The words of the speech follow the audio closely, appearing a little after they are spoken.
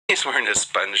He's wearing a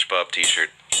SpongeBob t-shirt.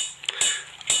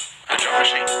 A drum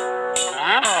machine.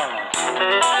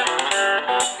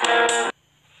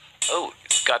 Oh,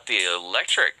 it's got the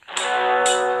electric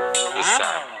this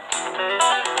time.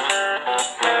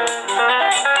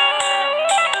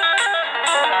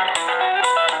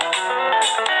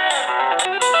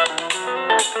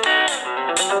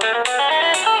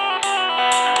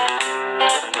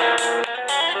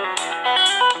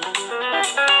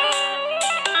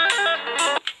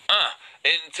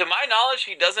 And to my knowledge,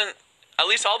 he doesn't, at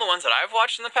least all the ones that I've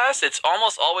watched in the past, it's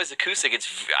almost always acoustic.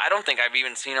 I don't think I've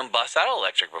even seen him bust out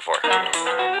electric before. Alip's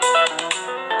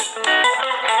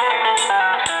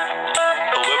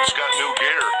got new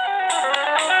gear.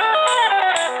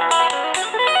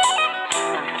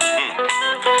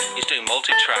 He's doing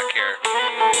multi-track here.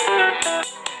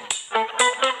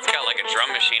 It's got like a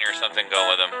drum machine or something going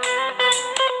with him.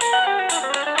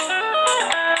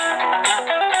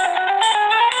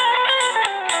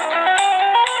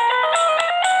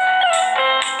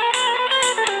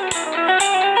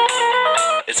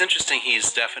 It's interesting,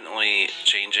 he's definitely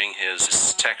changing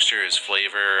his texture, his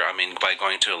flavor. I mean, by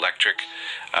going to electric,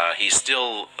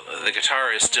 the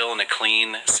guitar is still in a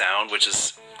clean sound, which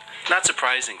is not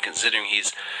surprising considering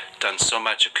he's done so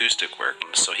much acoustic work.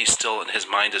 So he's still, his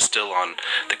mind is still on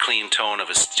the clean tone of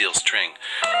a steel string.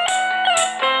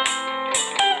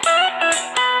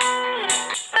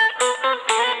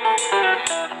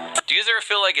 Do you ever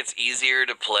feel like it's easier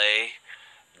to play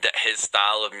his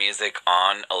style of music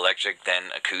on electric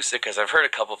than acoustic? Because I've heard a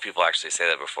couple people actually say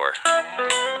that before.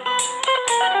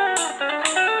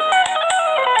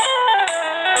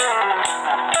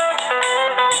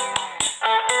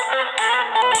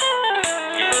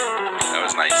 That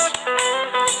was nice.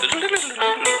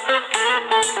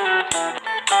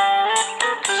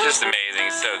 It's just amazing.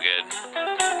 It's so good.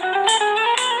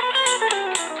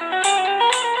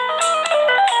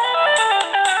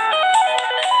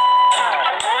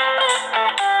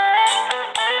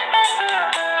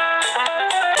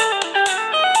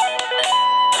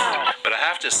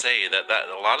 To say that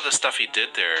a lot of the stuff he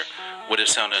did there would have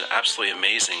sounded absolutely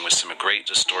amazing with some great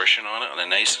distortion on it, on a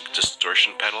nice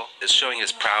distortion pedal. It's showing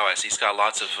his prowess. He's got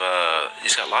lots of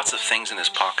things in his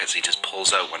pockets he just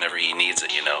pulls out whenever he needs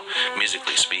it, you know,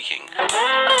 musically speaking.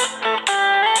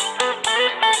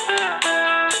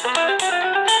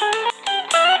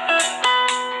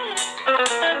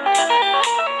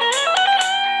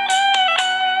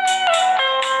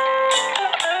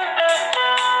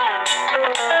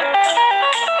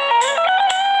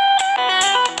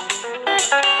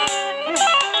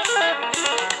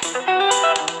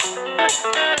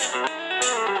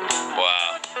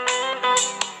 Wow.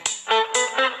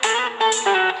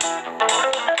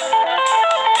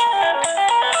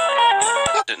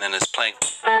 And then it's playing.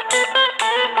 And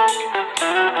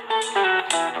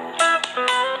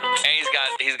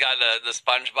he's got the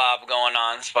SpongeBob going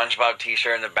on, SpongeBob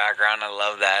t-shirt in the background. I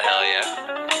love that. Hell yeah.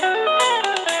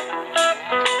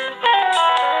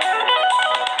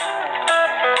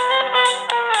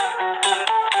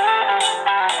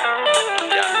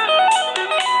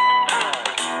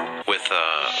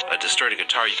 A distorted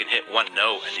guitar, you can hit one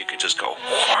note and you can just go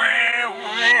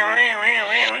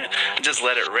and just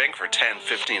let it ring for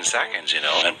 10-15 seconds, you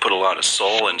know, and put a lot of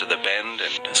soul into the bend.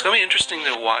 And it's going to be interesting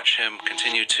to watch him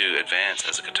continue to advance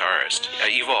as a guitarist,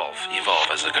 evolve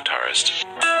as a guitarist.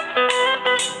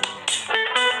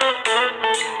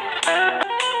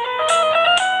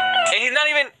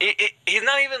 And he's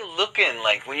not even looking.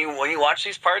 Like when you watch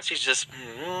these parts, he's just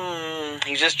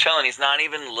chilling. He's not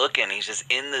even looking. He's just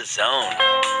in the zone.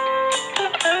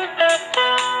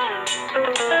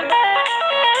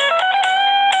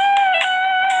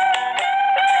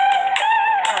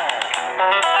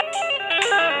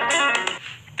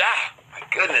 My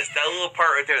goodness, that little part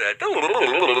right there,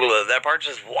 that part's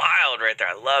just wild right there.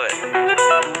 I love it.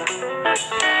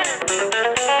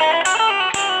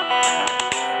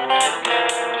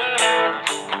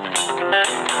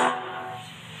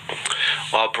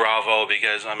 Well, bravo,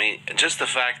 because, I mean, just the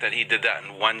fact that he did that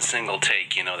in one single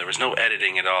take, you know, there was no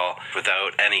editing at all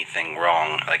without anything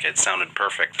wrong. Like, it sounded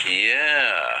perfect.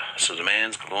 Yeah, so the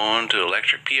man's going to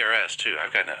electric PRS, too. I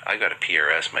got a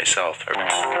PRS myself.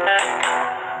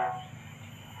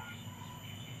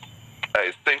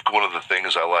 I think one of the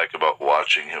things I like about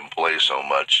watching him play so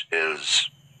much is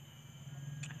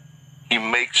he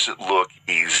makes it look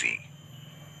easy.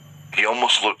 He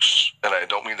almost looks, and I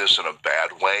don't mean this in a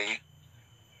bad way,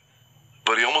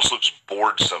 but he almost looks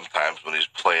bored sometimes when he's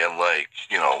playing, like,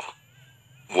 you know,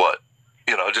 what?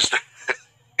 You know, just,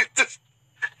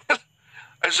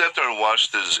 I sat there and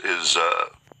watched his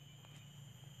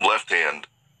left hand,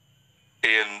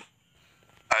 and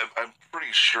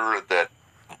pretty sure that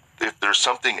if there's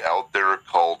something out there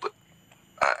called,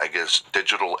 I guess,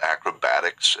 digital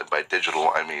acrobatics, and by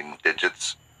digital I mean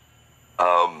digits,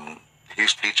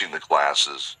 he's teaching the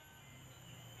classes.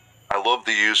 I love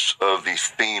the use of the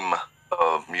theme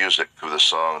of music through the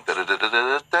song.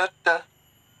 Da-da-da-da-da-da-da.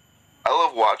 I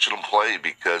love watching him play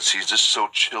because he's just so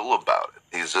chill about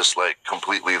it. He's just like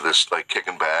completely this like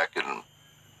kicking back and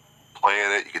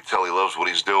playing it. You can tell he loves what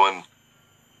he's doing,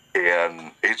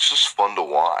 and it's just fun to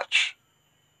watch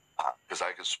because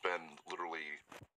I could spend literally